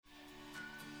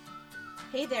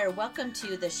Hey there, welcome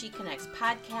to the She Connects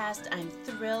podcast. I'm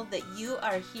thrilled that you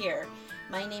are here.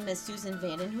 My name is Susan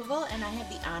Vandenheuvel, and I have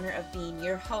the honor of being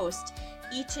your host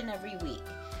each and every week.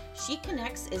 She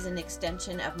Connects is an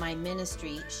extension of my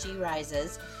ministry, She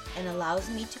Rises, and allows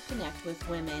me to connect with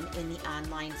women in the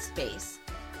online space.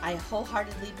 I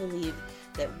wholeheartedly believe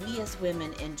that we as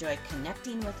women enjoy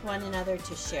connecting with one another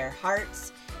to share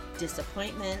hearts,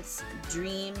 disappointments,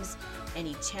 dreams,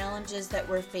 any challenges that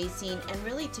we're facing, and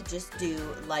really to just do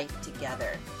life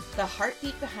together. The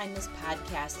heartbeat behind this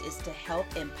podcast is to help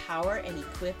empower and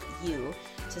equip you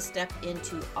to step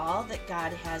into all that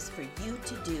God has for you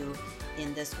to do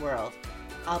in this world.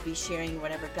 I'll be sharing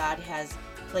whatever God has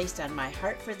placed on my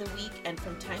heart for the week, and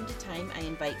from time to time I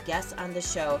invite guests on the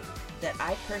show that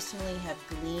I personally have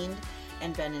gleaned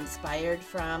and been inspired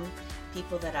from,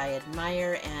 people that I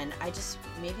admire and I just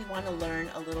maybe want to learn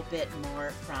a little bit more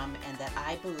from, and that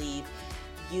I believe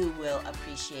you will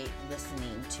appreciate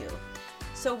listening to.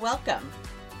 So welcome.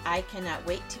 I cannot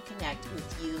wait to connect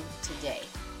with you today.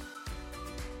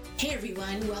 Hey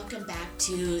everyone, welcome back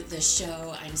to the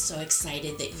show. I'm so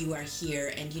excited that you are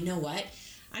here, and you know what?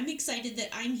 I'm excited that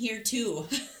I'm here too.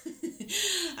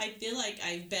 I feel like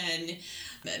I've been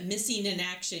missing in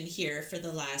action here for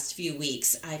the last few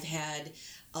weeks. I've had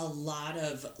a lot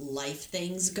of life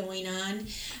things going on,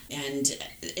 and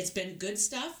it's been good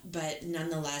stuff, but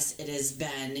nonetheless it has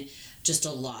been just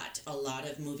a lot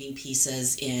of moving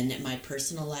pieces in my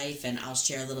personal life, and I'll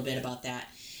share a little bit about that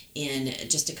in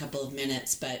just a couple of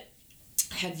minutes. But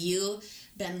have you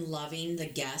been loving the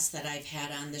guests that I've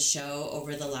had on the show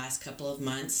over the last couple of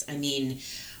months? I mean,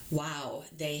 wow,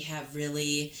 they have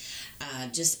really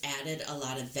just added a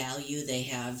lot of value. They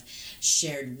have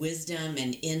shared wisdom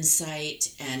and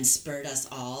insight and spurred us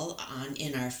all on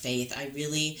in our faith. I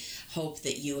really hope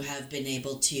that you have been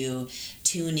able to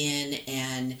tune in,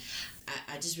 and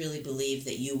I just really believe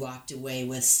that you walked away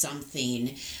with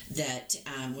something that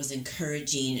was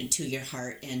encouraging to your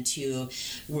heart and to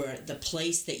where the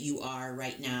place that you are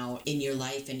right now in your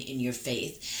life and in your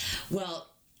faith. Well,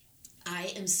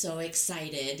 I am so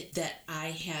excited that I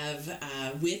have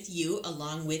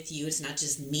along with you, it's not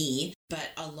just me,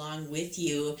 but along with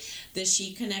you, the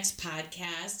She Connects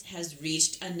podcast has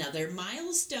reached another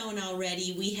milestone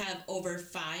already. We have over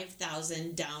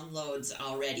 5,000 downloads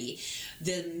already.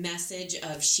 The message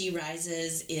of She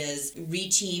Rises is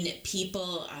reaching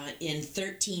people in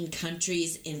 13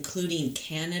 countries, including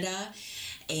Canada.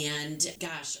 And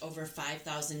gosh, over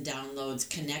 5,000 downloads,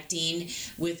 connecting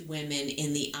with women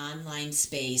in the online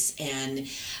space. And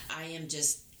I am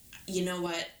just, you know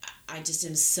what? I just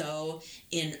am so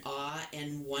in awe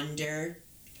and wonder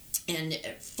and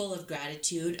full of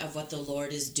gratitude of what the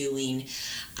Lord is doing.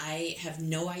 I have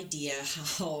no idea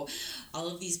how all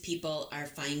of these people are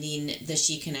finding the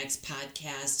She Connects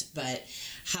podcast, but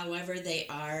however they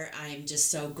are, I'm just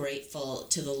so grateful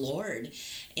to the Lord.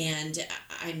 And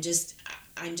I'm just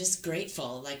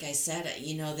grateful, like I said,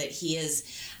 that He is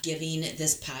giving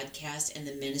this podcast and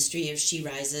the ministry of She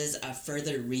Rises a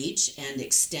further reach and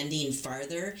extending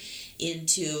farther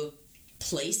into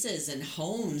places and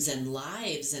homes and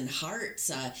lives and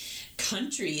hearts,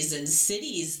 countries and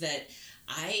cities that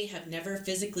I have never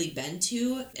physically been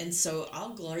to. And so all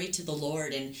glory to the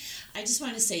Lord. And I just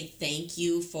want to say thank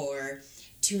you for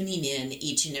tuning in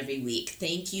each and every week.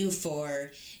 Thank you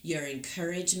for your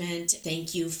encouragement.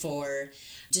 Thank you for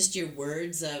just your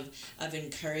words of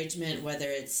encouragement, whether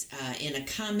it's in a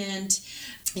comment,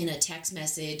 in a text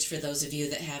message for those of you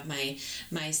that have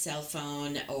my cell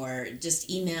phone, or just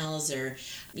emails, or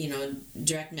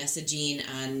direct messaging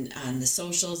on the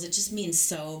socials. It just means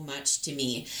so much to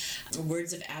me.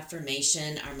 Words of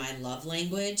affirmation are my love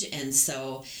language, and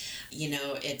so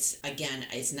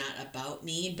it's not about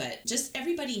me, but just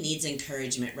everybody needs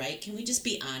encouragement, right? Can we just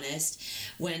be honest?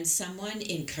 When someone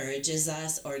encourages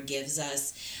us or gives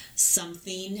us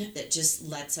something that just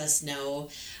lets us know,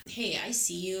 hey, I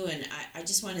see you, and I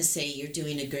just want to say you're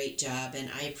doing a great job, and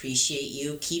I appreciate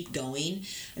you. Keep going.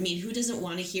 I mean, who doesn't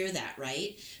want to hear that,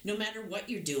 right? No matter what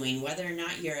you're doing, whether or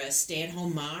not you're a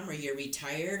stay-at-home mom, or you're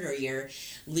retired, or you're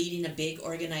leading a big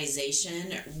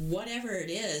organization, whatever it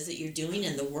is that you're doing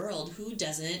in the world, who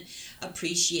doesn't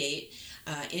appreciate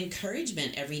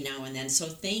encouragement every now and then? So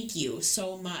thank you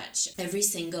so much. Every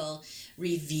single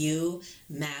review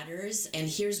matters, and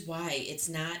here's why. It's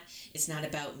not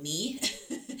about me.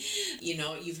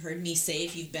 You've heard me say,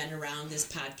 if you've been around this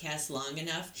podcast long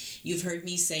enough, you've heard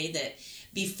me say that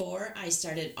before I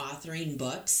started authoring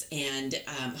books and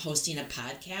hosting a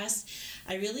podcast,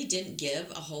 I really didn't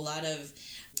give a whole lot of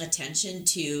attention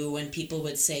to when people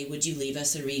would say, would you leave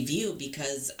us a review?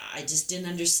 Because I just didn't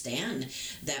understand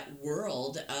that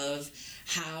world of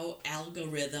how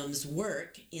algorithms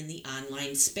work in the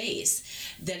online space.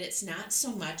 That it's not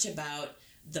so much about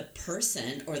the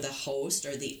person or the host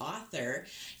or the author.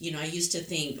 I used to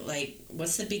think, like,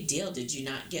 what's the big deal? Did you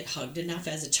not get hugged enough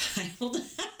as a child?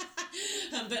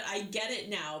 But I get it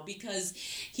now, because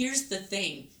here's the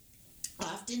thing.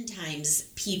 Oftentimes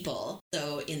people,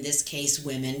 so in this case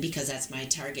women, because that's my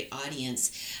target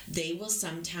audience, they will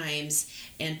sometimes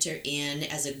enter in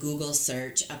as a Google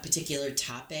search a particular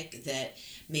topic that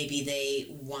maybe they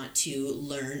want to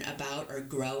learn about or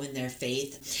grow in their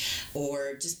faith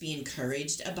or just be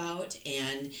encouraged about,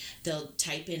 and they'll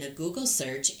type in a Google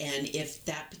search, and if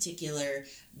that particular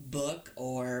book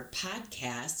or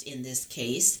podcast in this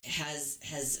case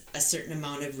has a certain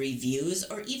amount of reviews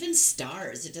or even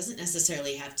stars, it doesn't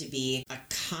necessarily have to be a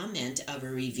comment of a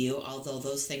review, although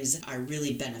those things are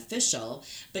really beneficial,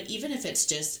 but even if it's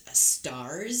just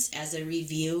stars as a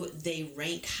review, they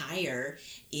rank higher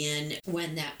in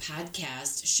when that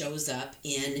podcast shows up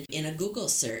in a Google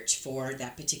search for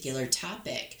that particular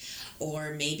topic.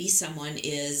 Or maybe someone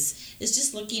is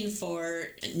just looking for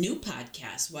new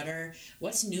podcasts.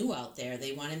 What's new out there?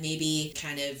 They want to maybe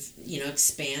kind of,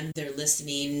 expand their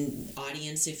listening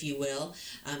audience, if you will,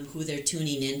 who they're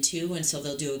tuning into. And so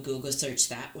they'll do a Google search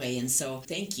that way. And so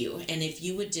thank you. And if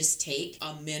you would just take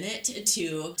a minute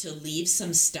to leave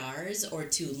some stars, or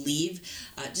to leave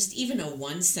just even a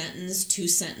 1-sentence,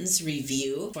 2-sentence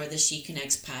review for the She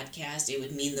Connects podcast, it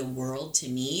would mean the world to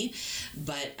me.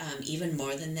 But even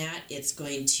more than that, it's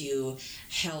going to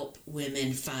help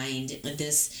women find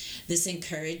this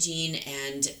encouraging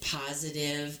and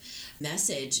positive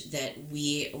message that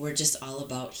we're just all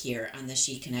about here on the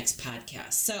She Connects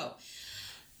podcast. So,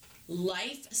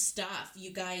 life stuff,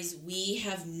 you guys, we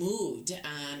have moved.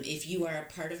 If you are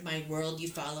a part of my world, you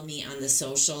follow me on the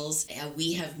socials.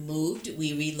 We have moved.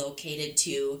 We relocated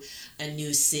to a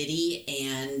new city,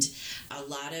 and a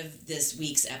lot of this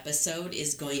week's episode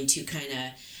is going to kind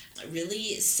of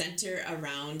really center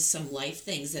around some life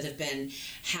things that have been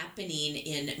happening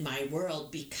in my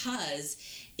world, because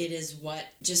it is what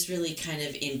just really kind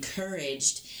of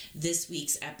encouraged this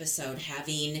week's episode,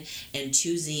 having and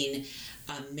choosing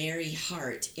a Mary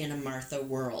heart in a Martha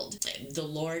world. The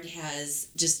Lord has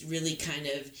just really kind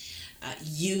of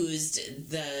used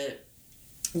the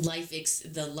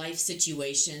life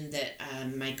situation that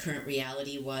my current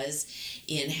reality was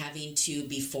in, having to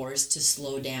be forced to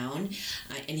slow down,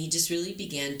 and he just really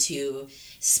began to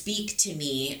speak to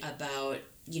me about,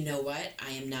 you know what,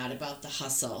 I am not about the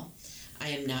hustle. I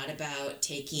am not about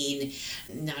taking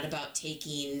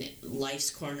life's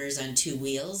corners on two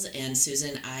wheels. And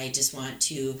Susan, I just want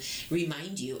to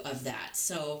remind you of that.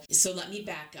 So let me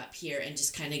back up here and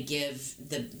just kind of give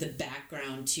the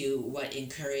background to what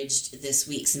encouraged this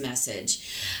week's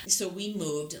message. So we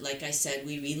moved, like I said,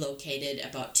 we relocated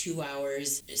about 2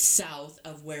 hours south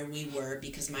of where we were,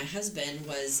 because my husband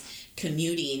was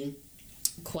commuting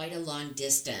quite a long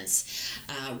distance.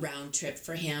 Round trip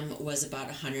for him was about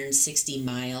 160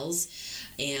 miles.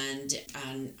 And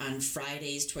on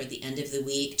Fridays toward the end of the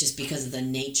week, just because of the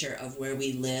nature of where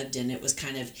we lived, and it was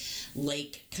kind of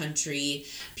lake country,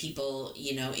 people,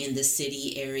 in the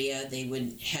city area, they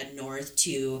would head north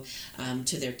to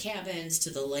their cabins,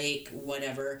 to the lake,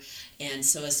 whatever. And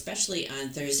so especially on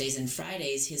Thursdays and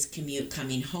Fridays, his commute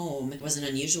coming home wasn't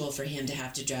unusual for him to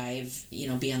have to drive,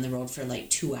 be on the road for like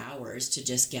 2 hours to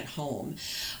just get home.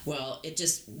 Well, it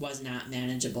just was not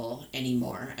manageable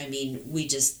anymore. I mean, we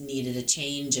just needed a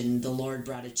change, and the Lord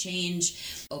brought a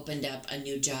change, opened up a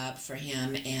new job for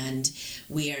him, and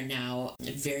we are now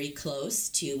very close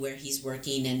to where he's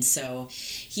working. And so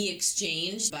he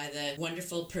exchanged, by the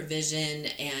wonderful provision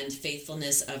and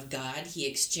faithfulness of God, he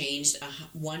exchanged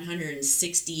a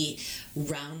 160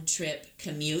 round trip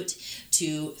commute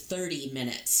to 30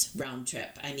 minutes round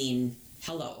trip. I mean,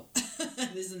 hello.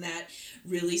 Isn't that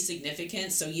really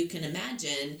significant? So you can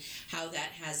imagine how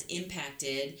that has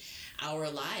impacted our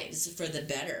lives for the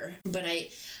better. But I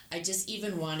just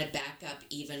even want to back up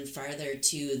even farther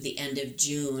to the end of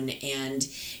June, and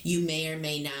you may or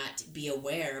may not be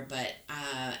aware, but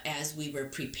as we were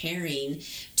preparing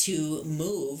to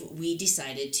move, we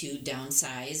decided to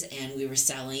downsize, and we were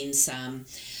selling some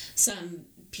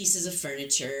pieces of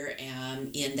furniture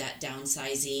in that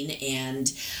downsizing,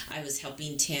 and I was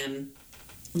helping Tim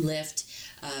lift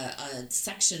a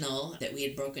sectional that we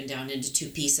had broken down into two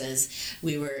pieces.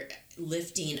 We were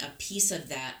lifting a piece of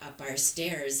that up our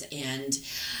stairs, and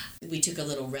we took a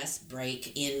little rest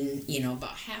break in,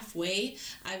 about halfway,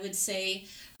 I would say,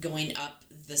 going up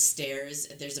the stairs.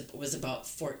 Was about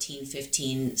 14,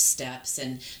 15 steps,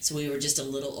 and so we were just a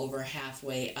little over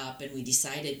halfway up, and we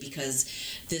decided, because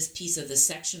this piece of the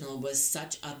sectional was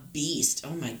such a beast,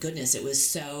 oh my goodness, it was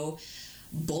so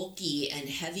bulky and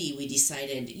heavy, we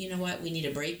decided, you know what, we need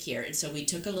a break here. And so we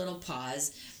took a little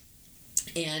pause,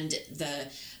 and the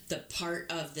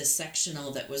part of the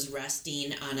sectional that was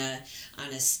resting on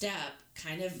a step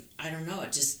kind of, I don't know,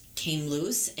 it just came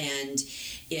loose, and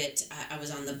I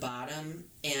was on the bottom,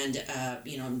 and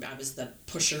I was the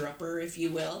pusher-upper, if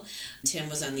you will. Tim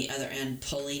was on the other end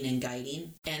pulling and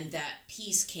guiding, and that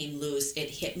piece came loose. It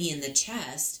hit me in the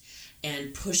chest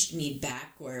and pushed me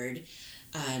backward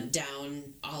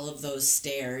down all of those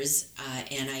stairs,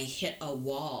 and I hit a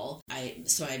wall. I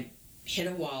hit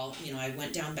a wall, I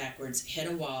went down backwards, hit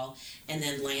a wall, and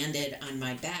then landed on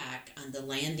my back on the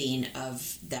landing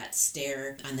of that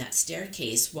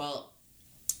staircase. Well,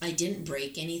 I didn't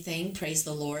break anything, praise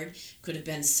the Lord. Could have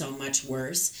been so much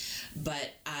worse,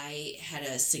 but I had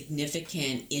a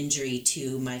significant injury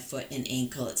to my foot and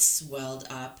ankle. It swelled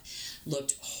up,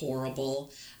 looked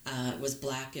horrible. Was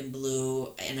black and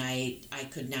blue, and I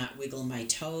could not wiggle my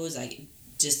toes. I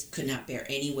just could not bear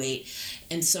any weight.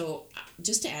 And so,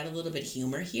 just to add a little bit of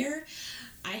humor here,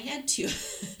 I had to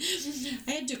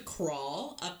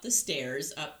crawl up the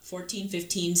stairs, up 14,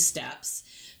 15 steps,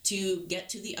 to get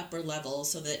to the upper level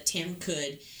so that Tim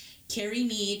could carry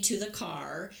me to the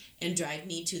car and drive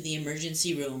me to the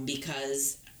emergency room,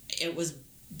 because it was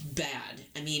bad.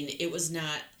 I mean, it was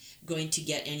not going to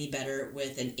get any better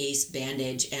with an ace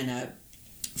bandage and a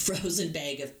frozen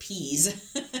bag of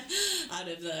peas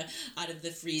out of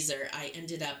the freezer. I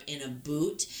ended up in a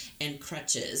boot and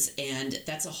crutches, and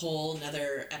that's a whole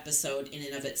nother episode in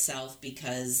and of itself,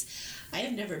 because I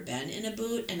have never been in a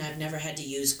boot and I've never had to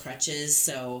use crutches,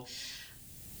 so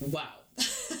wow.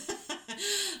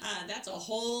 That's a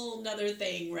whole nother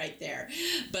thing right there.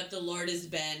 But the Lord has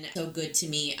been so good to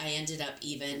me. I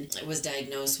was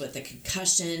diagnosed with a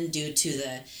concussion due to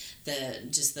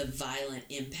the violent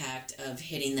impact of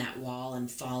hitting that wall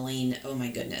and falling. Oh my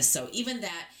goodness. So even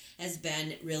that has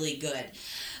been really good.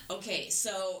 Okay,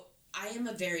 so I am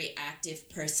a very active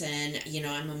person.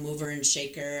 I'm a mover and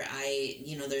shaker.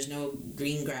 There's no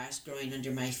green grass growing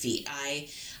under my feet.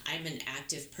 I'm an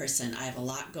active person. I have a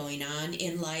lot going on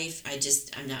in life.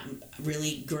 I'm not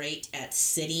really great at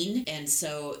sitting. And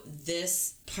so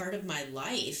this part of my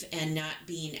life, and not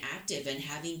being active and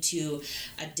having to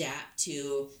adapt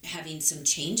to having some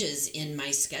changes in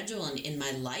my schedule and in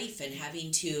my life, and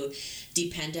having to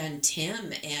depend on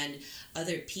Tim and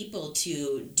other people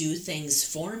to do things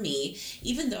for me,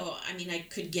 even though, I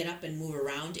could get up and move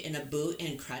around in a boot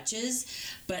and crutches,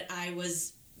 but I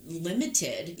was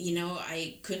limited.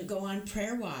 I couldn't go on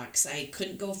prayer walks. I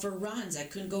couldn't go for runs. I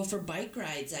couldn't go for bike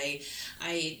rides. I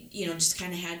just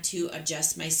kind of had to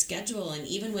adjust my schedule. And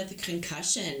even with the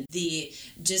concussion, the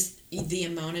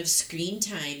amount of screen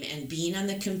time and being on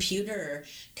the computer,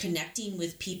 connecting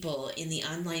with people in the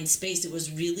online space, it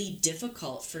was really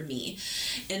difficult for me.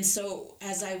 And so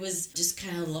as I was just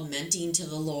kind of lamenting to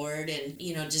the Lord, and,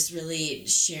 just really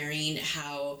sharing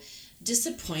how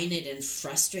disappointed and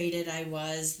frustrated I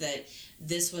was that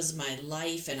this was my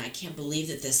life, and I can't believe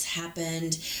that this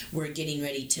happened. We're getting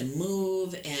ready to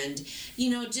move, and,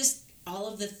 just all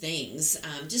of the things,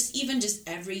 just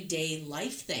everyday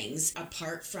life things,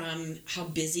 apart from how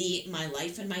busy my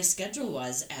life and my schedule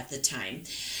was at the time.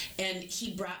 And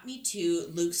he brought me to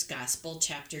Luke's Gospel,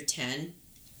 chapter 10,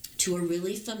 to a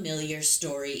really familiar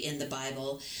story in the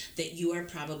Bible that you are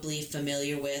probably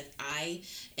familiar with. I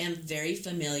am very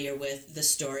familiar with the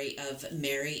story of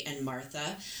Mary and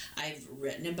Martha. I've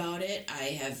written about it. I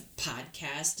have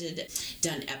podcasted,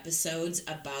 done episodes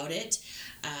about it.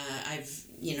 I've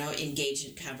engaged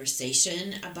in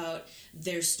conversation about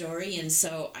their story. And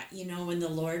so, when the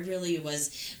Lord really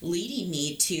was leading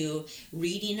me to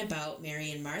reading about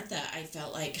Mary and Martha, I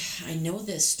felt like I know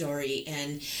this story,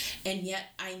 and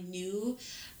yet I knew,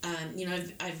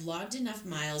 I've logged enough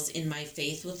miles in my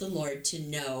faith with the Lord to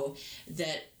know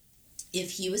that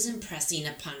if he was impressing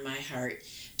upon my heart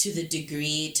to the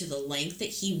degree, to the length that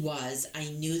he was, I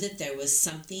knew that there was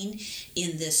something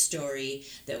in this story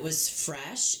that was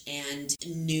fresh and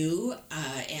new,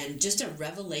 and just a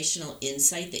revelational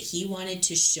insight that he wanted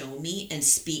to show me and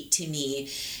speak to me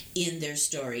in their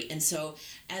story. And so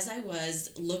as I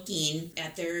was looking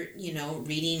at their,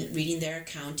 reading their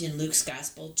account in Luke's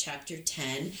Gospel, chapter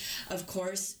 10, of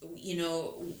course,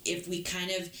 if we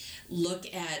kind of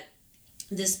look at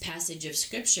this passage of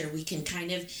scripture, we can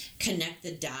kind of connect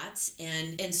the dots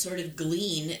and sort of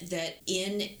glean that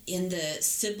in the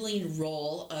sibling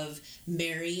role of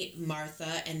Mary,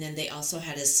 Martha, and then they also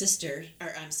had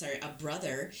a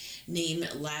brother named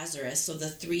Lazarus. So the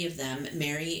three of them,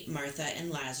 Mary, Martha, and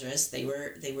Lazarus, they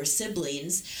were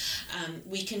siblings.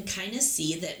 We can kind of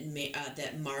see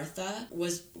that Martha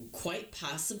was quite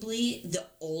possibly the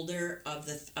older of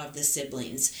the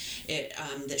siblings.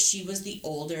 That she was the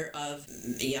older of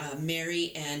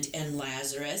Mary and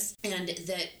Lazarus, and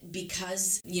that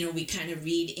because we kind of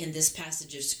read in this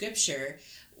passage of scripture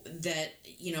that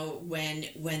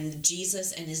when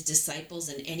Jesus and his disciples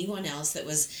and anyone else that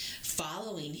was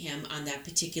following him on that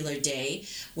particular day,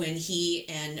 when he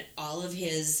and all of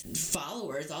his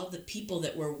followers, all the people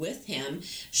that were with him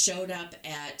showed up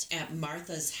at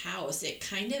Martha's house, it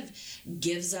kind of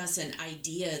gives us an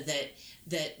idea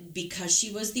that because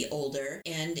she was the older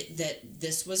and that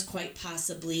this was quite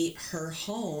possibly her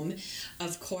home,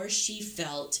 of course she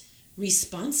felt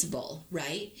responsible,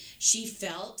 right? She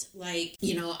felt like,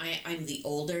 I'm the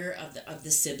older of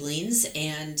the siblings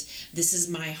and this is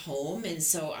my home, and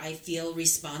so I feel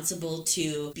responsible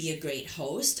to be a great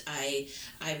host. I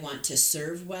want to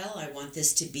serve well. I want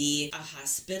this to be a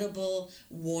hospitable,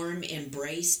 warm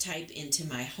embrace type into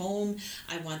my home.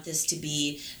 I want this to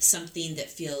be something that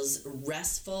feels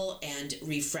restful and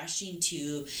refreshing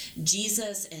to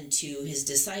Jesus and to his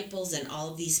disciples and all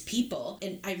of these people.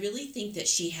 And I really think that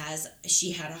she had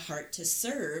a heart to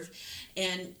serve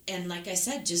and like I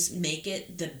said, just make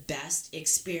it the best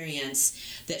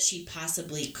experience that she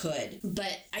possibly could.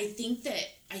 But I think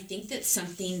that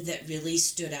something that really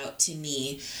stood out to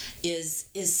me is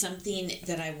something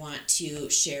that I want to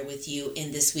share with you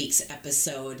in this week's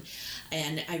episode,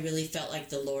 and I really felt like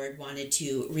the Lord wanted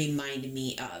to remind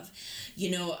me of.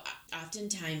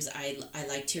 Oftentimes I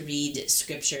like to read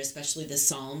scripture, especially the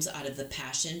Psalms, out of the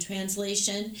Passion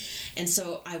Translation. And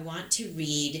so I want to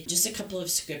read just a couple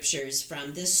of scriptures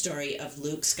from this story of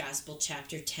Luke's Gospel,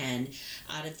 chapter 10,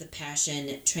 out of the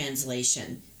Passion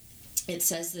Translation. It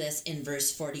says this in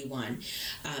verse 41.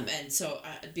 And so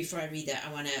before I read that,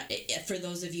 I want to, for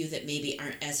those of you that maybe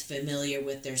aren't as familiar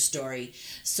with their story,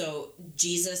 so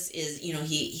Jesus is,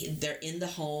 they're in the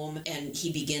home and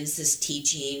he begins this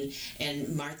teaching,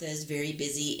 and Martha is very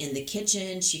busy in the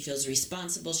kitchen. She feels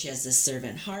responsible. She has this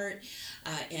servant heart.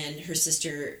 And her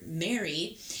sister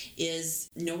Mary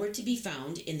is nowhere to be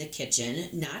found in the kitchen,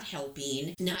 not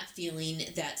helping, not feeling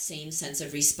that same sense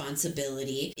of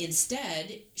responsibility.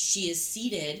 Instead, she is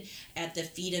seated at the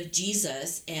feet of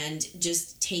Jesus and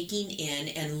just taking in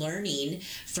and learning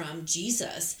from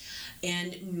Jesus.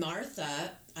 And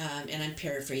Martha, and I'm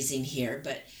paraphrasing here,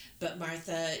 but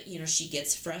Martha, she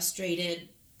gets frustrated.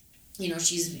 I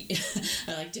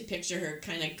like to picture her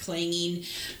kind of clanging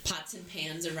pots and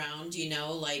pans around,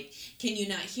 like, can you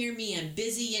not hear me? I'm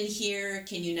busy in here.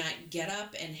 Can you not get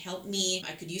up and help me?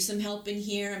 I could use some help in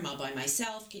here. I'm all by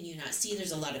myself. Can you not see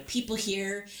there's a lot of people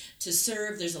here to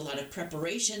serve? There's a lot of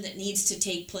preparation that needs to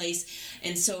take place.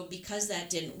 And so because that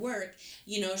didn't work,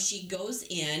 she goes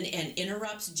in and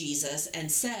interrupts Jesus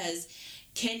and says,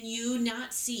 can you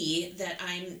not see that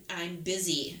I'm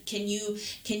busy? Can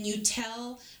you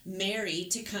tell Mary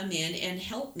to come in and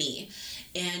help me?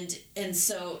 And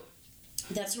so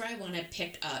that's where I want to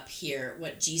pick up here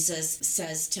what Jesus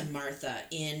says to Martha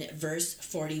in verse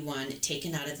 41,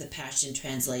 taken out of the Passion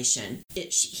Translation.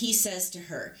 He says to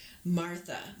her,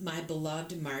 "Martha, my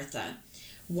beloved Martha,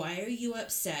 why are you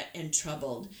upset and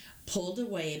troubled, pulled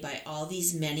away by all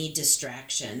these many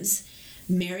distractions?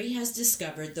 Mary has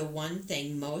discovered the one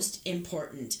thing most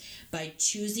important by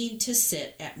choosing to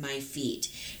sit at my feet.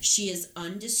 She is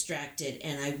undistracted,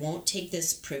 and I won't take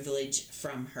this privilege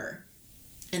from her."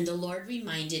 And the Lord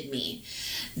reminded me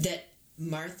that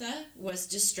Martha was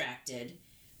distracted,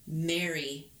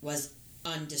 Mary was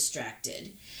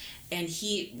undistracted. And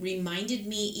he reminded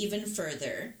me even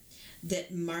further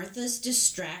that Martha's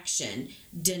distraction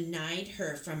denied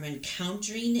her from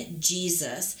encountering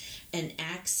Jesus and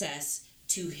access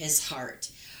to his heart.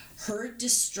 Her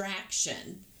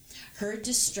distraction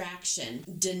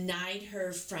denied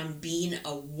her from being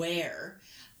aware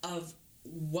of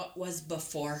what was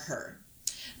before her.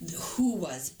 who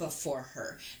was before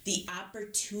her, the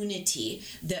opportunity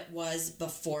that was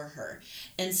before her.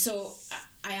 And so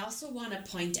I also want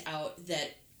to point out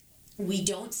that we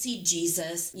don't see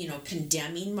Jesus,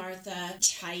 condemning Martha,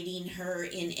 chiding her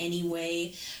in any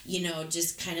way,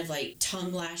 just kind of like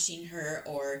tongue lashing her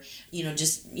or,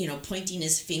 just, pointing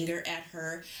his finger at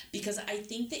her, because I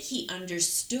think that he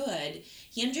understood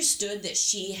that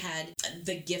she had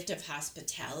the gift of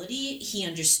hospitality. He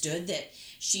understood that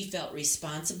she felt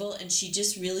responsible and she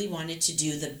just really wanted to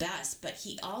do the best. But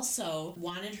he also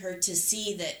wanted her to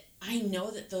see that I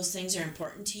know that those things are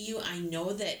important to you. I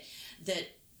know that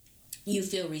you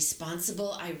feel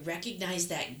responsible. I recognize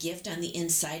that gift on the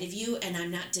inside of you, and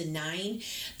I'm not denying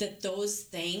that those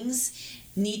things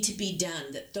need to be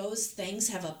done, that those things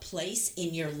have a place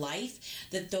in your life,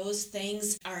 that those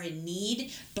things are in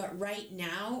need. But right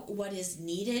now, what is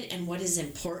needed and what is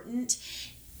important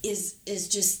is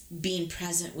just being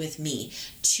present with me,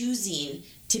 choosing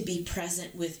to be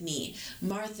present with me.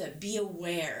 Martha, be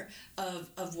aware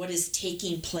of what is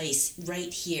taking place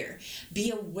right here.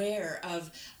 Be aware of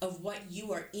what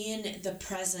you are in the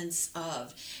presence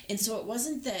of. And so it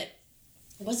wasn't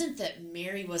that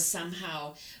Mary was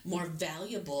somehow more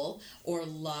valuable or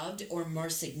loved or more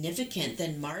significant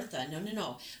than Martha.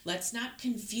 No. Let's not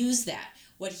confuse that.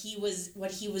 What he was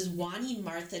wanting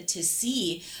Martha to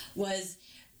see was,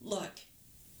 look,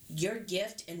 your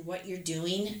gift and what you're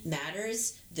doing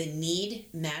matters. The need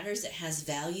matters. It has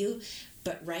value.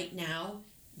 But right now,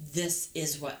 this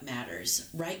is what matters.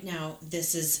 Right now,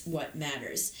 this is what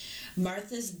matters.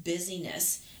 Martha's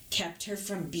busyness kept her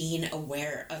from being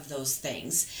aware of those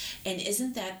things. And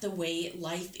isn't that the way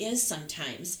life is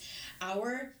sometimes?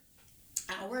 Our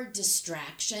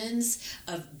distractions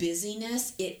of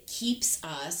busyness, it keeps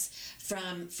us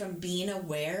from being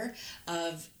aware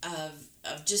of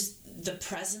just the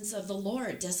presence of the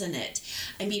Lord, doesn't it?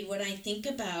 I mean, when I think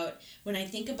about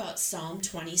Psalm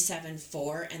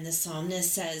 27:4, and the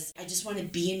psalmist says, I just want to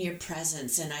be in your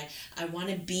presence, and I want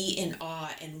to be in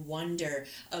awe and wonder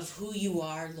of who you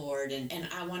are, Lord, and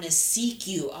I want to seek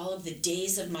you all of the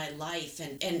days of my life,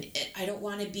 and I don't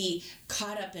want to be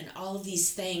caught up in all of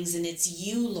these things, and it's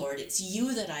you, Lord, it's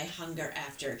you that I hunger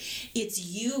after, it's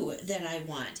you that I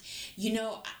want.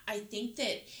 I think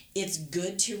that it's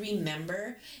good to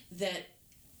remember that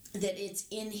it's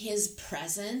in his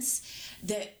presence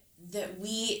that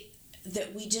we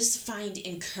just find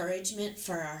encouragement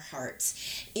for our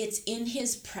hearts. It's in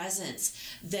his presence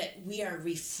that we are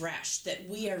refreshed, that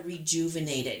we are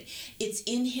rejuvenated. It's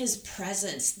in his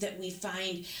presence that we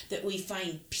find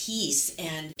peace,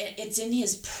 and it's in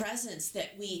his presence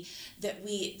that we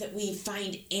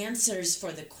find answers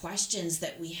for the questions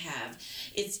that we have.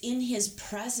 It's in his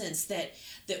presence that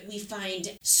we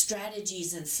find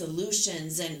strategies and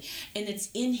solutions, and it's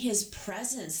in his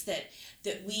presence that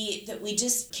we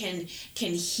just can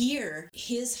hear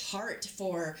his heart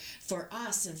for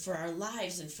us and for our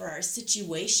lives and for our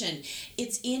situation.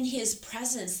 It's in his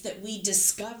presence that we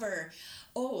discover,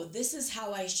 oh, this is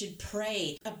how I should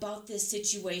pray about this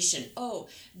situation. Oh,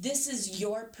 this is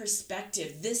your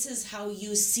perspective. This is how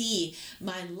you see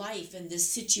my life and this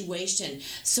situation.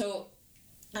 So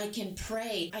I can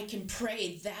pray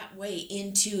that way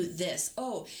into this.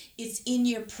 Oh, it's in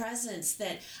your presence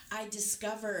that I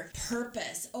discover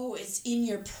purpose. Oh, it's in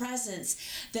your presence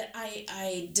that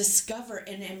I discover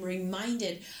and am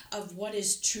reminded of what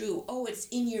is true. Oh, it's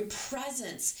in your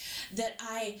presence that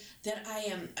I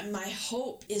am, my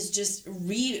hope is just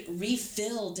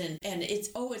refilled, and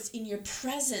it's in your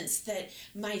presence that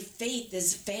my faith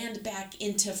is fanned back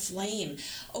into flame.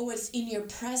 Oh, it's in your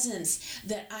presence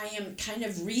that I am kind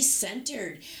of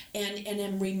recentered and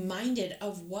am reminded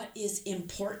of what is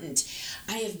important.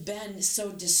 I have been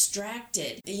so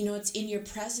distracted. It's in your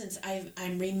presence.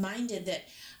 I'm reminded that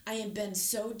I have been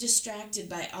so distracted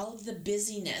by all of the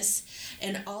busyness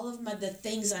and all of the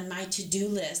things on my to-do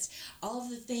list, all of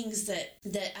the things that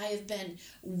I have been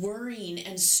worrying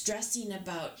and stressing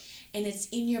about. And it's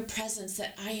in your presence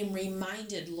that I am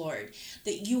reminded, Lord,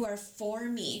 that you are for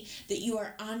me, that you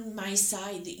are on my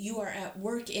side, that you are at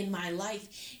work in my life,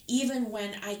 even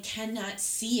when I cannot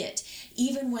see it,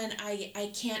 even when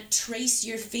I can't trace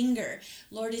your finger.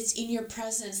 Lord, it's in your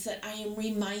presence that I am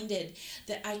reminded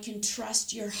that I can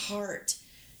trust your heart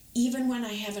even when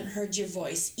I haven't heard your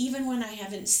voice, even when I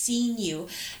haven't seen you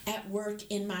at work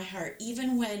in my heart,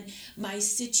 even when my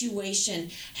situation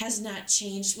has not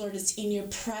changed, Lord, it's in your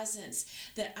presence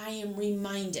that I am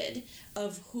reminded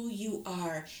of who you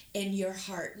are in your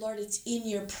heart. Lord, it's in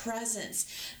your presence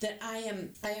that I am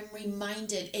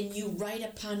reminded, and you write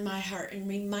upon my heart and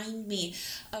remind me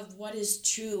of what is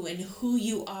true and who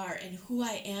you are and who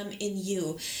I am in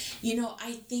you. You know,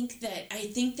 I think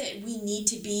that we need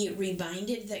to be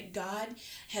reminded that God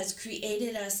has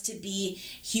created us to be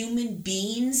human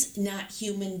beings, not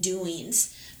human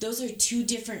doings. Those are two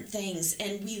different things.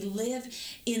 And we live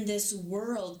in this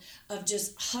world of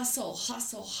just hustle,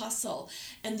 hustle, hustle.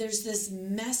 And there's this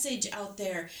message out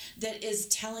there that is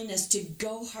telling us to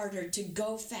go harder, to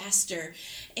go faster.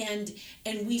 And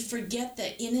we forget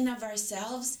that in and of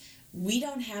ourselves, we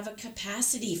don't have a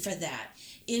capacity for that.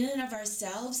 In and of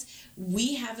ourselves,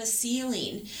 we have a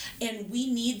ceiling, and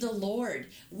we need the Lord.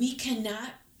 We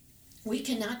cannot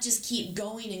just keep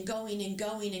going and going and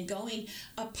going and going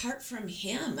apart from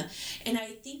him. And I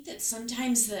think that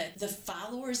sometimes the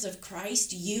followers of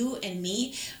Christ, you and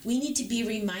me, we need to be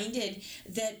reminded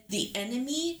that the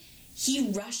enemy,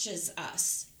 he rushes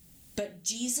us, but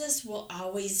Jesus will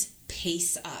always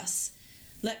pace us.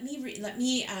 Let me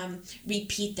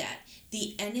repeat that.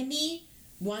 The enemy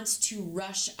wants to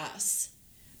rush us,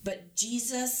 but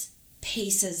Jesus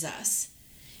paces us.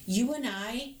 You and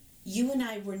I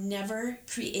were never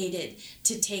created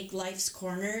to take life's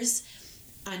corners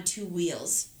on two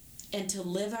wheels and to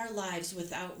live our lives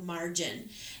without margin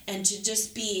and to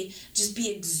just be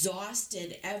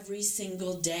exhausted every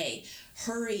single day,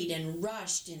 hurried and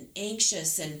rushed and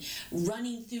anxious and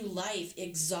running through life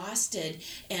exhausted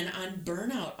and on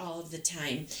burnout all of the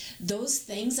time. Those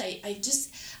things, I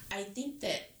think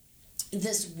that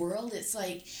this world, it's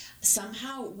like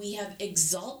somehow we have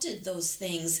exalted those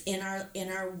things in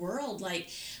our world, like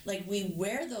we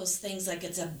wear those things like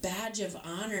it's a badge of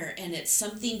honor, and it's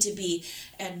something to be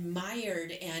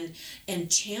admired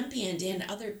and championed in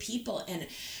other people. And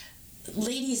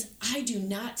ladies, I do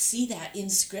not see that in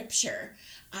Scripture.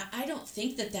 I don't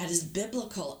think that is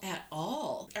biblical at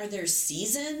all. Are there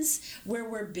seasons where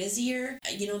we're busier,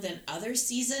 than other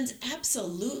seasons?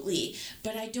 Absolutely.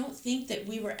 But I don't think that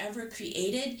we were ever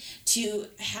created to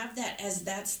have that as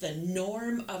that's the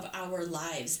norm of our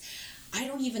lives. I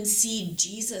don't even see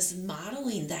Jesus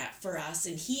modeling that for us.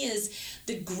 And he is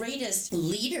the greatest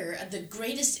leader, the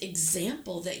greatest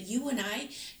example that you and I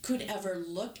could ever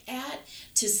look at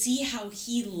to see how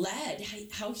he led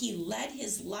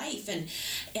his life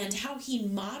and how he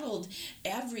modeled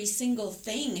every single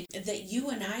thing that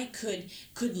you and I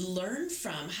could learn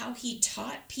from, how he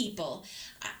taught people.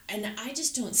 And I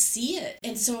just don't see it.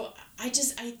 And so I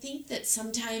think that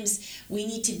sometimes we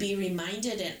need to be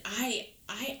reminded, and I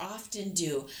often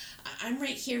do. I'm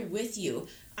right here with you.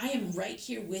 I am right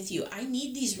here with you. I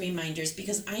need these reminders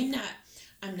because I'm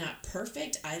not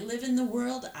perfect. I live in the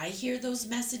world. I hear those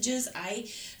messages. I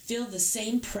feel the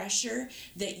same pressure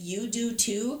that you do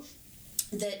too.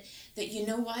 That you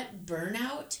know what?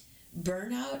 Burnout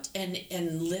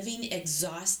and living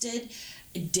exhausted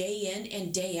day in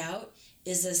and day out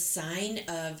is a sign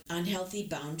of unhealthy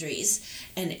boundaries.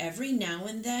 And every now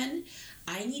and then,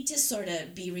 I need to sort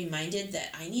of be reminded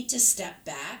that I need to step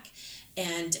back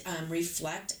and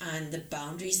reflect on the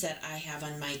boundaries that I have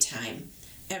on my time.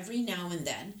 Every now and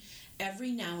then,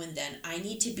 I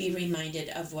need to be reminded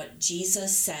of what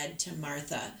Jesus said to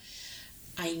Martha.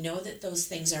 I know that those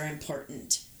things are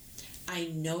important. I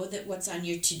know that what's on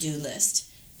your to-do list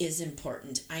is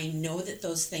important. I know that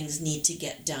those things need to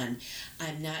get done.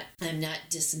 I'm not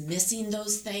dismissing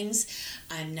those things.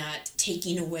 I'm not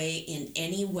taking away in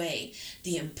any way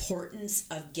the importance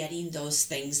of getting those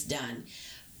things done.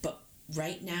 But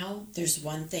right now, there's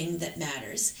one thing that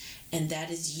matters, and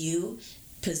that is you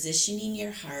positioning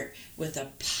your heart with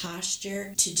a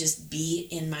posture to just be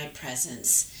in my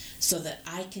presence so that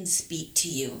I can speak to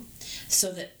you,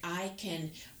 so that I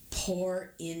can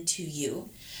pour into you,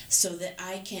 so that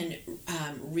I can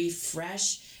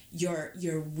refresh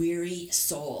your weary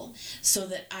soul, so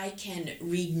that I can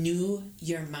renew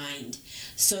your mind,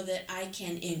 so that I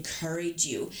can encourage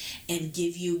you and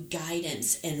give you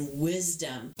guidance and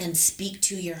wisdom and speak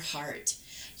to your heart.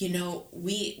 You know,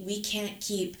 we can't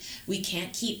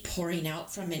keep pouring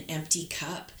out from an empty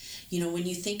cup. You know, when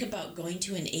you think about going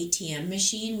to an ATM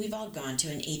machine, we've all gone to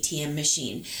an ATM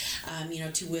machine,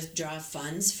 to withdraw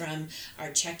funds from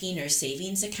our checking or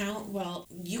savings account. Well,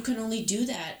 you can only do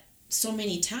that so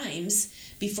many times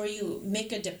before you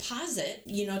make a deposit,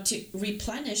 to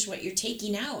replenish what you're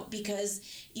taking out, because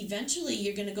eventually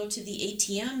you're going to go to the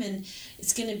ATM and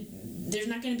there's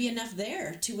not going to be enough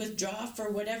there to withdraw for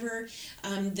whatever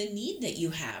the need that you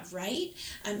have, right?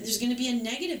 There's going to be a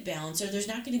negative balance, or there's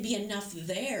not going to be enough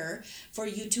there for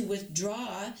you to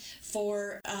withdraw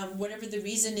for whatever the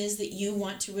reason is that you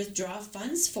want to withdraw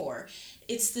funds for.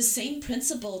 It's the same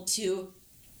principle to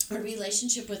a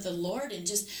relationship with the Lord, and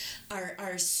just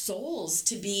our souls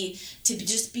to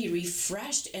just be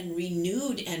refreshed and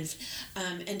renewed, and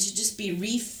to just be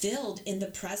refilled in the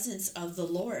presence of the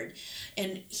Lord.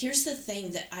 And here's the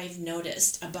thing that I've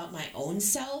noticed about my own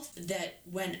self, that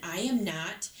when I am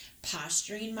not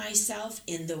posturing myself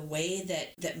in the way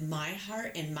that my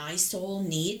heart and my soul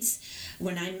needs,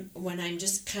 when I'm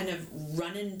just kind of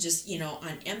running just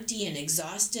on empty and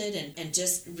exhausted, and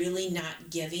just really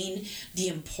not giving the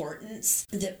importance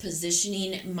that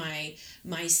positioning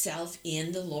myself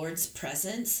in the Lord's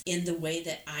presence in the way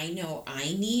that I know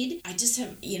I need, I just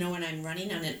have, when I'm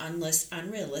running on an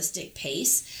unrealistic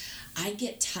pace, I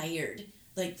get tired,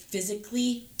 like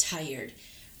physically tired.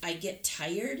 I get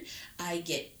tired, I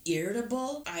get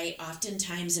irritable, I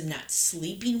oftentimes am not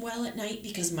sleeping well at night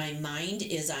because my mind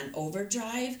is on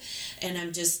overdrive, and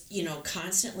I'm just,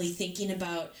 constantly thinking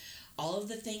about all of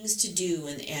the things to do,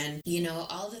 and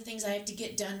all the things I have to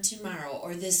get done tomorrow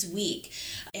or this week.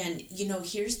 And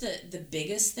here's the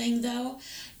biggest thing though,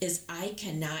 is I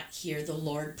cannot hear the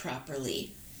Lord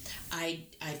properly. I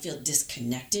feel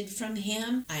disconnected from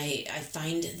him. I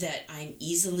find that I'm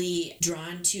easily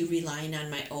drawn to relying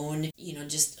on my own,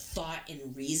 just thought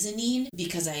and reasoning,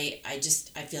 because I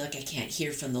feel like I can't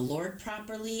hear from the Lord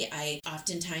properly. I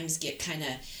oftentimes get kind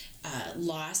of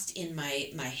lost in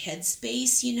my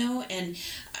headspace, and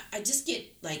I just get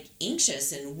like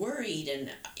anxious and worried, and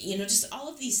just all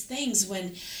of these things,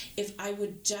 when if I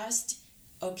would just,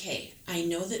 okay, I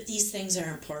know that these things are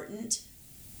important,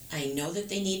 I know that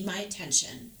they need my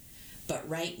attention, but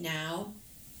right now,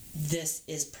 this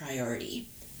is priority.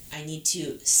 I need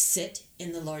to sit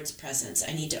in the Lord's presence.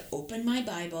 I need to open my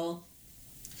Bible.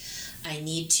 I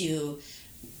need to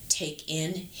take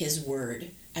in his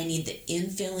word. I need the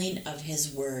infilling of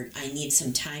his word. I need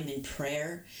some time in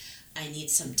prayer. I need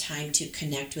some time to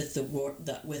connect with the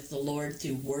Lord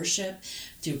through worship,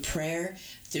 through prayer,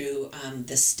 through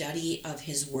the study of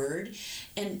his word.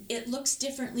 And it looks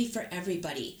differently for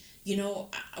everybody.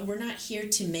 We're not here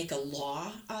to make a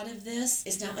law out of this.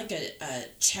 It's not like a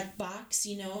checkbox,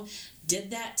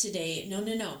 did that today.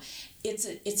 No. It's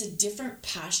a different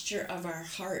posture of our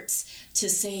hearts to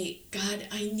say, God,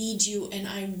 I need you and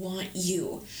I want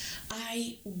you.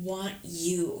 I want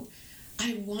you.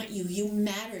 I want you. You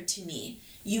matter to me.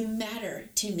 You matter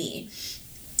to me.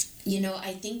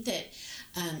 I think that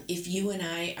if you and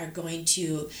I are going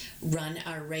to run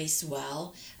our race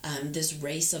well, this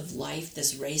race of life,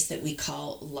 this race that we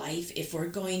call life, if we're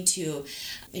going to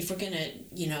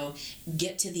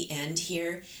get to the end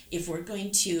here, if we're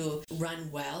going to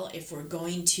run well, if we're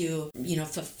going to,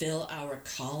 fulfill our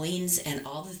callings and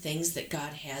all the things that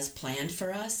God has planned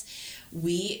for us,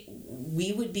 we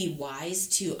would be wise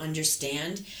to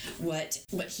understand what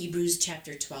Hebrews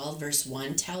chapter 12 verse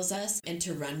 1 tells us, and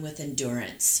to run with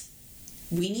endurance.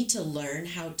 We need to learn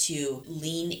how to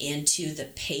lean into the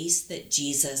pace that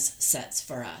Jesus sets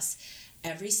for us.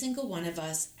 Every single one of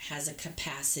us has a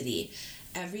capacity.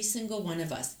 Every single one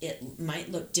of us. It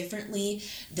might look differently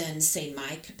than, say,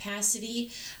 my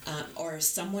capacity, or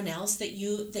someone else that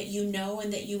you know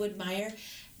and that you admire,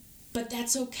 but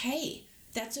that's okay.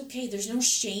 That's okay. There's no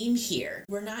shame here.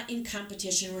 We're not in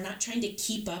competition. We're not trying to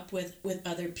keep up with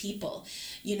other people.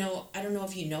 I don't know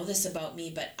if you know this about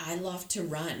me, but I love to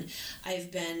run.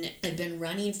 I've been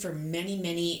running for many,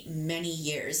 many, many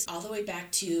years, all the way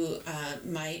back to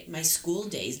my school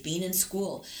days, being in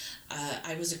school.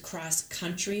 I was a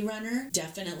cross-country runner,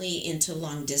 definitely into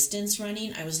long-distance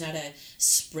running. I was not a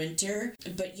sprinter,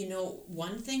 but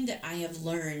one thing that I have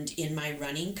learned in my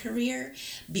running career,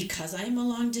 because I'm a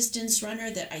long-distance runner,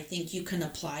 that I think you can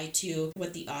apply to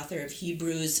what the author of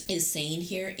Hebrews is saying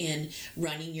here in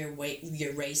running your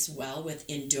race well with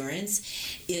endurance,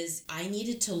 is I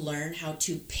needed to learn how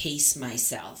to pace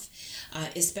myself.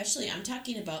 Especially, I'm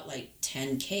talking about like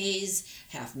 10Ks,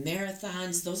 half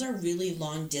marathons. Those are really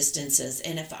long distance instances.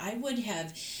 And if I would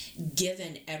have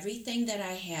given everything that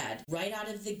I had right out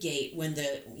of the gate when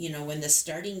the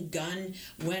starting gun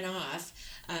went off,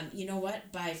 you know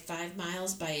what? By 5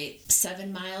 miles, by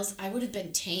 7 miles, I would have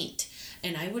been tanked.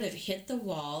 And I would have hit the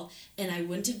wall, and I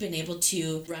wouldn't have been able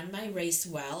to run my race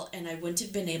well, and I wouldn't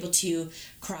have been able to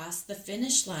cross the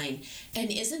finish line. And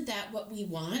isn't that what we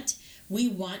want? We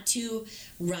want to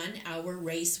run our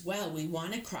race well. We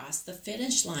want to cross the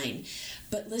finish line.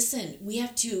 But listen, we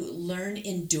have to learn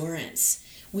endurance.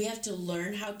 We have to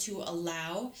learn how to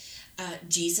allow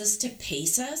Jesus to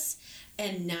pace us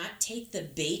and not take the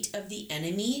bait of the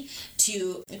enemy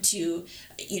to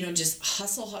just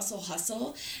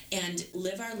hustle and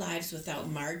live our lives without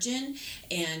margin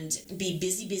and be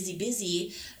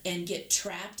busy and get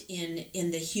trapped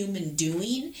in the human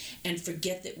doing and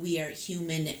forget that we are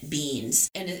human beings.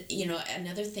 And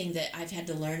another thing that I've had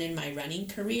to learn in my running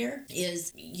career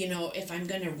is, if I'm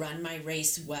going to run my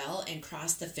race well and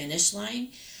cross the finish line,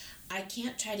 I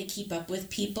can't try to keep up with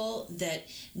people that,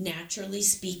 naturally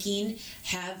speaking,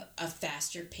 have a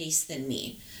faster pace than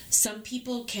me. Some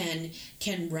people can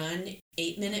run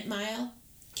 8-minute mile,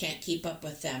 can't keep up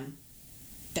with them.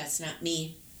 That's not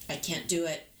me. I can't do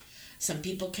it. Some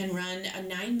people can run a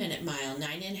 9-minute mile,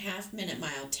 9.5-minute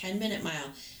mile, 10-minute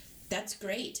mile. That's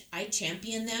great. I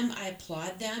champion them. I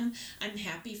applaud them. I'm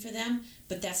happy for them,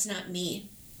 but that's not me.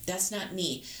 That's not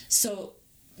me. So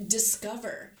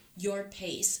discover your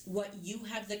pace, what you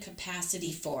have the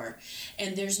capacity for.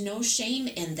 And there's no shame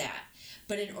in that.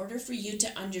 But in order for you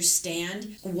to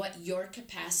understand what your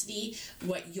capacity,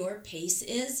 what your pace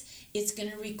is, it's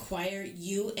going to require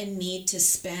you and me to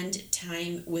spend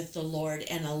time with the Lord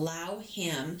and allow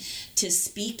Him to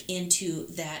speak into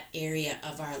that area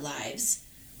of our lives.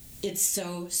 It's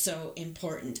so, so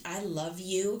important. I love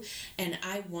you, and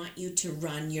I want you to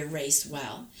run your race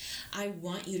well. I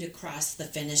want you to cross the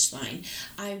finish line.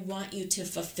 I want you to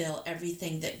fulfill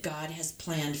everything that God has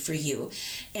planned for you.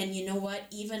 And you know what?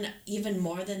 Even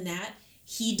more than that,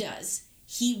 He does.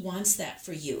 He wants that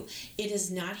for you. It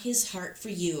is not His heart for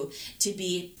you to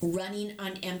be running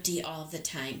on empty all the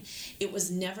time. It was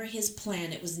never His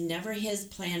plan. It was never His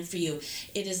plan for you.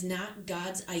 It is not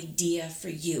God's idea for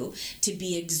you to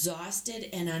be exhausted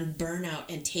and on burnout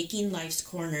and taking life's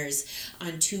corners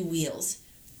on 2 wheels.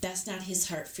 That's not His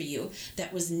heart for you.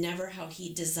 That was never how He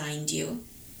designed you.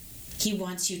 He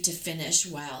wants you to finish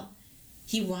well.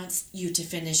 He wants you to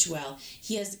finish well.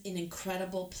 He has an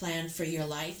incredible plan for your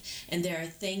life, and there are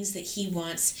things that He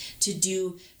wants to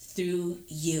do through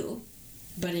you.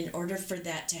 But in order for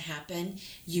that to happen,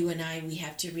 you and I, we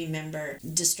have to remember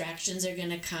distractions are going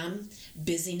to come.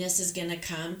 Busyness is going to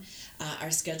come.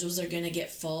 Our schedules are going to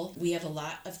get full. We have a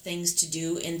lot of things to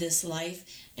do in this life,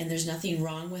 and there's nothing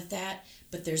wrong with that.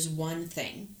 But there's one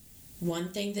thing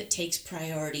that takes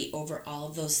priority over all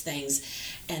of those things,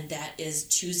 and that is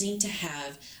choosing to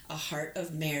have a heart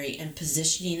of Mary and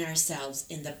positioning ourselves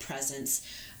in the presence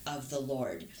of the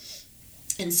Lord.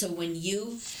 And so when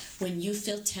you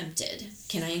feel tempted,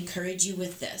 can I encourage you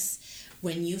with this?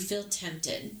 When you feel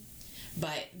tempted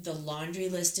by the laundry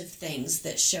list of things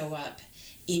that show up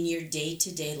in your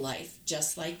day-to-day life,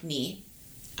 just like me,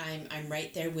 I'm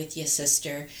right there with you,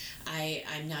 sister.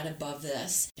 I'm not above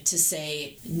this. To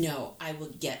say, no, I will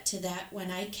get to that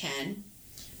when I can,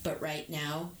 but right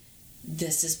now,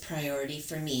 this is priority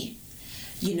for me.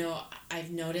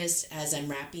 I've noticed as I'm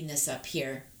wrapping this up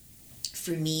here,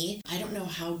 for me, I don't know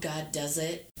how God does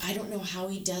it. I don't know how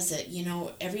He does it.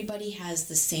 Everybody has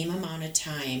the same amount of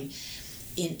time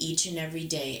in each and every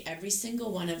day. Every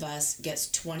single one of us gets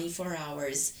 24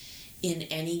 hours in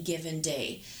any given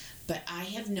day. But I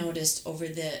have noticed over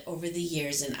the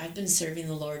years, and I've been serving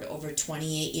the Lord over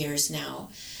 28 years now,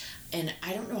 and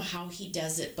I don't know how He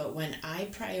does it, but when I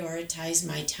prioritize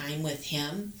my time with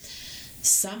Him,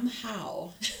 somehow,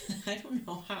 I don't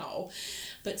know how,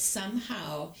 but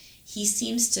somehow He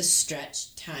seems to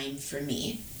stretch time for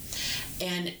me.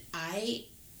 And I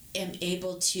am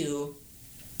able to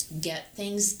get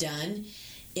things done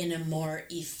in a more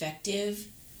effective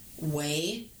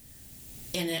way,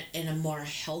 in a more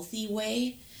healthy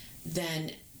way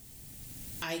than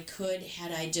I could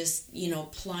had I just,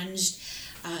 plunged,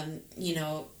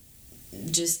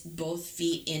 just both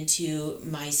feet into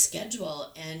my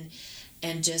schedule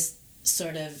and just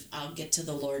sort of, I'll get to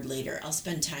the Lord later. I'll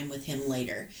spend time with Him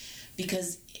later.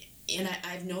 Because,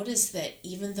 I've noticed that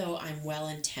even though I'm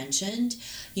well-intentioned,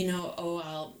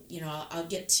 I'll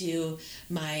get to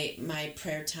my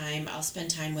prayer time. I'll spend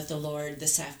time with the Lord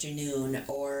this afternoon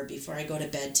or before I go to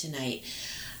bed tonight.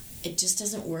 It just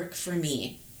doesn't work for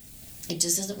me. It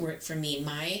just doesn't work for me.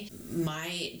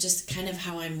 My just kind of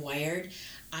how I'm wired,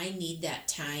 I need that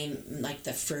time, like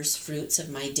the first fruits of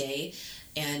my day.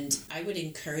 And I would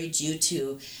encourage you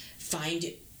to find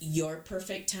your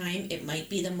perfect time. It might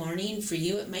be the morning. For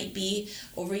you, it might be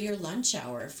over your lunch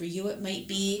hour. For you, it might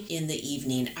be in the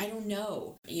evening. I don't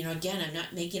know. Again, I'm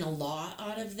not making a law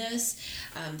out of this,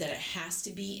 that it has to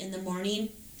be in the morning.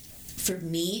 For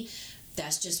me,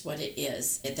 that's just what it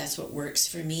is. That's what works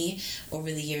for me.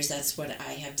 Over the years, that's what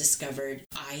I have discovered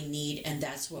I need, and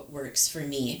that's what works for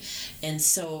me. And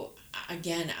so,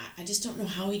 again, I just don't know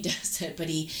how he does it, but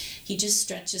he just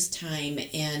stretches time,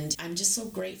 and I'm just so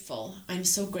grateful. I'm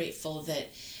so grateful that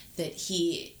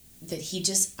he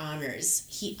just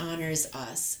honors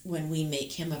us when we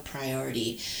make him a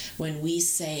priority, when we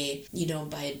say,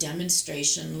 by a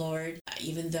demonstration, Lord,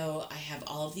 even though I have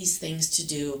all of these things to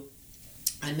do,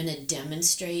 I'm going to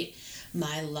demonstrate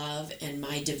my love and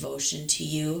my devotion to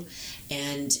you,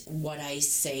 and what I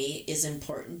say is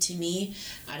important to me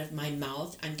out of my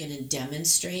mouth. I'm going to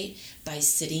demonstrate by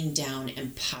sitting down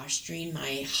and posturing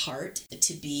my heart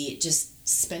to be just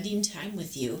spending time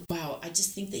with you. Wow, I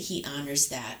just think that he honors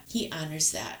that. He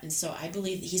honors that. And so I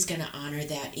believe that he's going to honor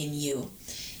that in you.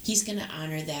 He's going to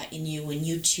honor that in you when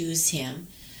you choose him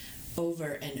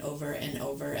over and over and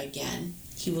over again.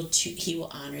 He will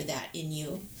honor that in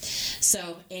you.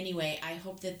 So anyway, I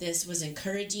hope that this was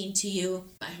encouraging to you.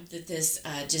 I hope that this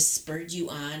just spurred you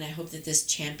on. I hope that this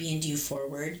championed you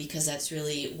forward, because that's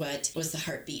really what was the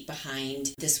heartbeat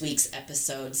behind this week's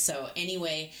episode. So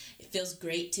anyway, it feels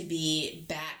great to be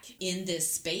back in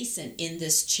this space and in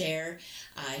this chair.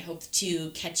 I hope to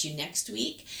catch you next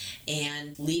week,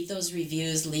 and leave those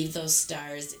reviews, leave those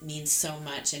stars. It means so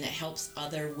much, and it helps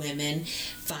other women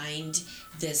find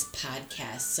this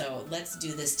podcast. So let's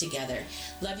do this together.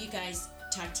 Love you guys.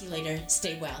 Talk to you later.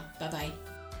 Stay well. Bye-bye.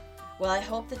 Well, I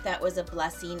hope that was a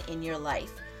blessing in your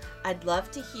life. I'd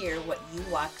love to hear what you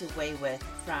walked away with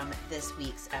from this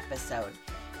week's episode.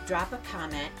 Drop a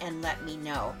comment and let me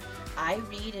know. I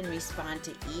read and respond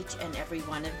to each and every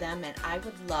one of them, and I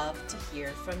would love to hear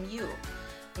from you.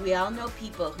 We all know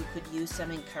people who could use some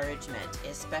encouragement,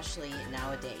 especially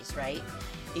nowadays, right?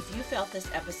 If you felt this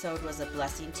episode was a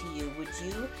blessing to you, would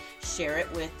you share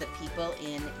it with the people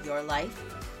in your life?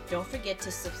 Don't forget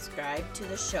to subscribe to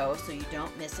the show so you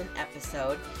don't miss an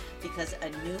episode, because a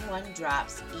new one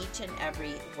drops each and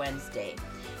every Wednesday.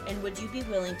 And would you be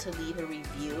willing to leave a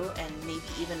review and maybe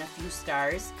even a few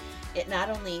stars? It not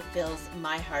only fills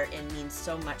my heart and means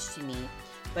so much to me,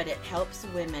 but it helps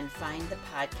women find the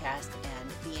podcast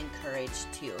and be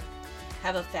encouraged too.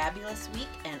 Have a fabulous week,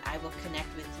 and I will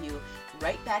connect with you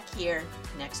right back here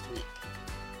next week.